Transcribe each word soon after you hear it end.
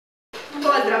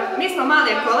Pozdrav, mi smo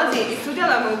mali Ekolozi i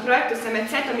sudjelujemo u projektu s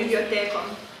Emmezetom i Biotekom.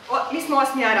 Mi smo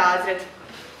 8. razred.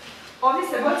 Ovdje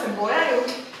se boce bojaju.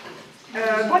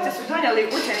 Boce su donijeli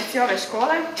učenici ove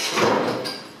škole.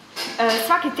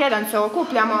 Svaki tjedan se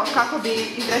okupljamo kako bi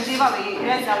izrađivali,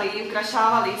 rezali,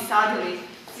 ukrašavali i sadili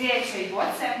cvijeće i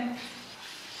boce.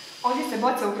 Ovdje se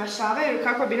boce ukrašavaju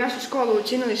kako bi našu školu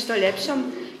učinili što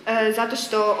ljepšom, zato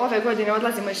što ove godine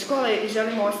odlazimo iz škole i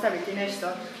želimo ostaviti nešto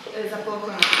za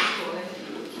poklon naše škole.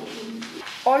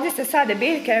 Ovdje se sade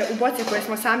biljke u boce koje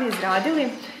smo sami izradili.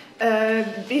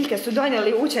 Biljke su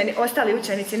donijeli ostali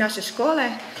učenici naše škole.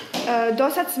 Do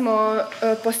sad smo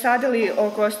posadili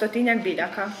oko 100-tinjak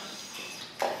biljaka.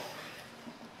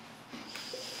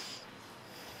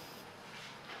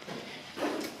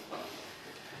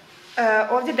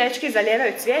 Ovdje dečki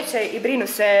zalijevaju cvijeće i brinu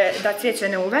se da cvijeće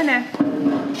ne uvene.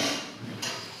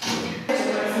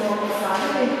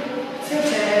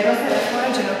 Cvijeće je dosta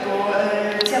raspoređeno po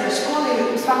cijeloj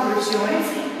školi, u svakoj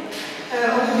učionici.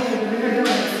 Ovdje biti dobivaju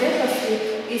dovoljno svjetlosti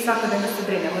i svakodnevno se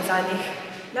brinemo za njih.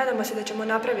 Nadamo se da ćemo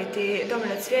napraviti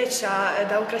dovoljno cvijeća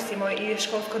da ukrasimo i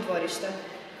školsko dvorište.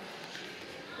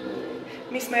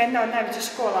 Mi smo jedna od najvećih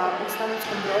škola u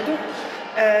Slavonskom Brodu,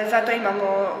 zato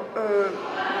imamo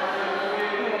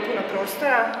puno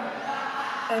prostora.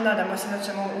 Nadamo se da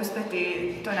ćemo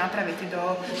uspjeti to napraviti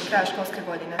do kraja školske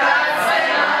godine.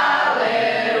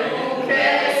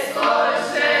 Ruke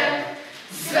skoče,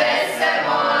 sve se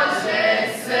može.